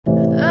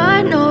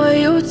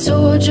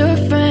told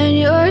your friend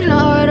you're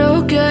not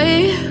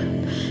okay?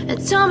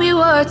 And tell me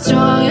what's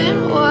wrong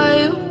and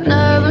why you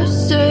never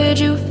said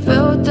you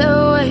felt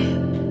that way.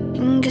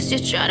 And guess you're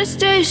trying to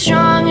stay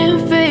strong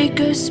and fake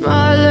a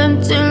smile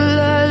until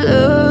I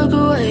look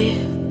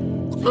away.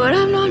 But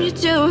I've known you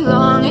too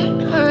long,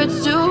 it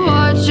hurts to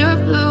watch your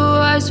blue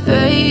eyes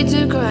fade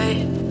to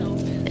gray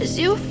as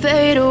you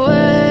fade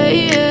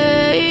away,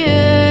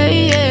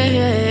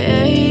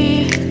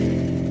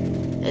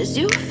 as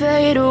you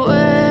fade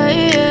away.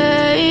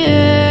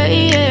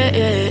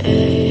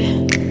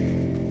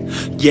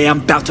 Yeah,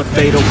 I'm about to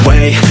fade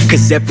away,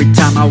 cause every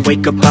time I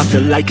wake up I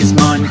feel like it's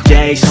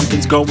Monday.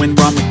 Something's going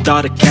wrong with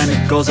all the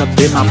chemicals up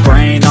in my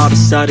brain. All of a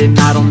sudden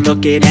I don't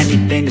look at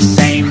anything the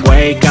same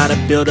way. Got a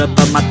buildup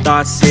of my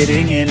thoughts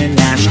sitting in an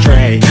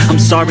ashtray. I'm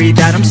sorry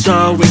that I'm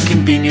so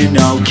inconvenient,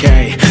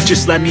 okay?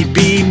 Just let me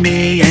be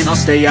me and I'll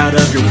stay out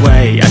of your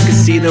way. I can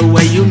see the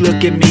way you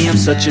look at me, I'm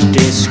such a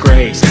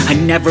disgrace. I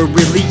never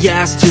really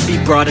asked to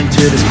be brought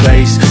into this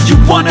place. You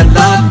wanna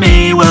love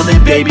me? Well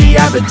then baby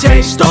have a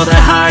taste. All the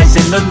highs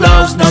and the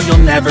lows, no,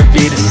 you'll never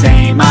be the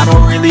same. I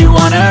don't really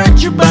wanna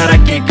hurt you, but I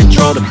can't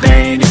control the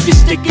pain. If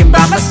you're sticking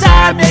by my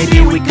side,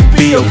 maybe we could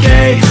be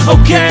okay.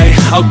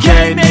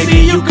 Okay, maybe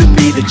you could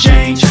be the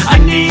change I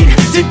need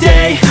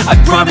today. I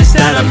promise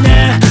that I've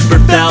never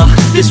felt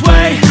this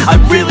way. I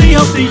really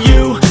hope that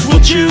you will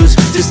choose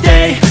to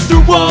stay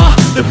through all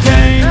the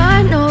pain.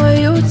 I know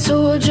you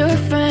told your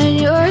friend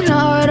you're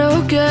not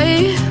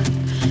okay.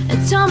 And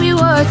tell me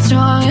what's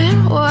wrong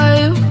and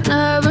why you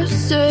never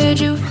said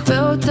you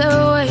felt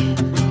that way.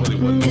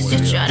 Guess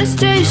you're trying to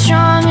stay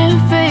strong and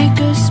fake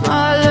a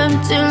smile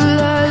until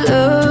I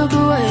look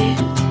away.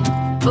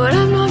 But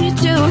I've known you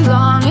too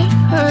long, it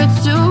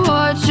hurts to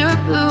watch your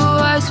blue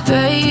eyes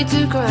fade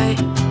to gray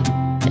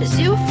as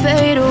you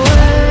fade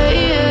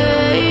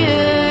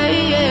away.